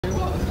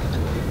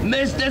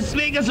Mr.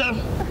 Speaker, sir,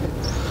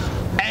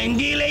 and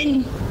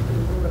dealing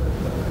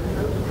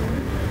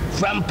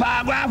from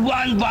paragraph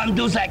 1, volume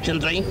 2, section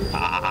 3,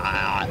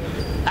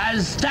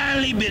 as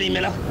Stanley Billy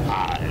Miller,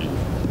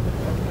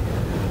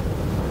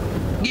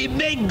 the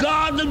big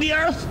gods of the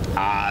earth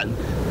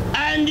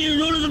and the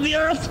rulers of the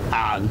earth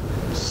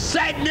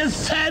set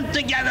themselves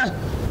together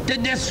to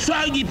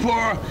destroy the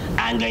poor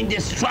and then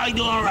destroy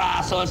the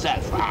race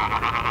herself.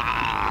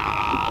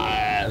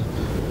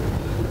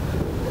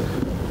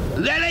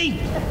 Then they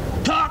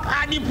talk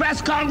at the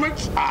press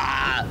conference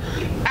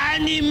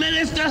and the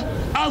Minister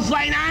of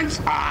Finance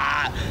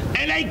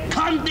and they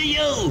come to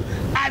you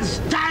as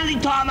Stanley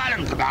Tom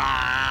Adams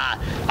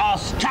or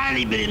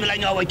Stanley Billy Miller, I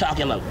know what we're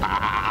talking about.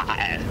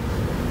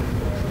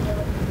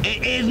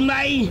 It is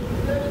my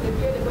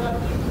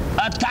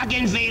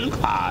attacking field.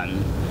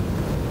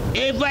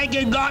 If I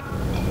could got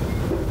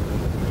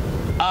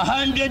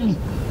 100,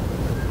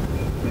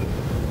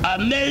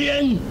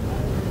 1,000,000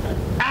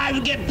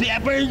 advocate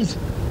papers,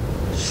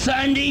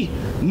 Sunday,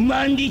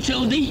 Monday,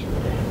 Tuesday,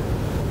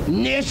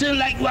 Nation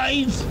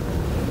likewise,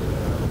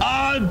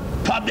 all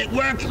public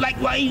works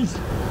likewise,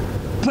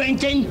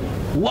 printing,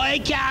 why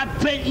can't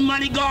print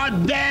money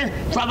God banned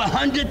from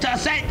 100 to a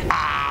cent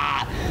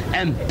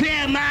and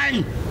pay a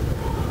man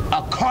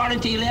according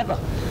to your labor?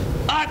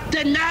 Up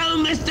to now,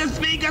 Mr.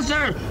 Speaker,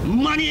 sir,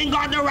 money ain't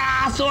got the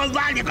raw soul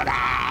value.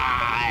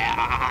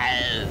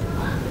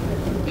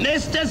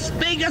 Mr.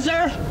 Speaker,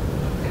 sir,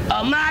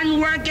 a man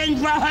working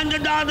for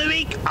 $100 a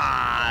week,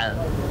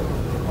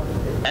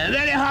 and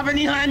then they have in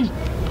the hand,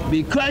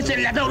 because they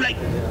let out like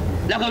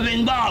a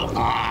wind ball.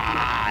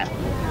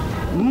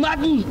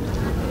 Mutton,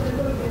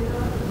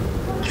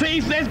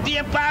 $3.50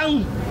 a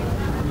pound.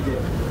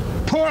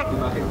 Pork,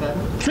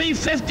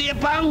 $3.50 a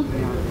pound.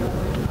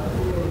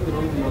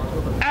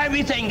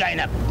 Everything going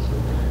up.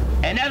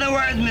 In other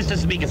words, Mr.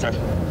 Speaker, sir,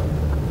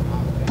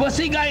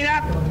 pussy going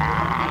up,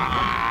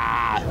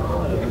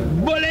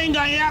 bullying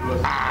going up,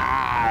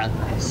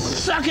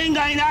 sucking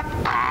going up,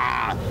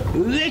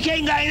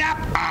 licking going up,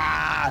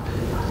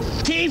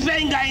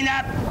 thieving going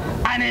up,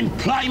 and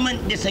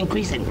employment is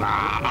increasing.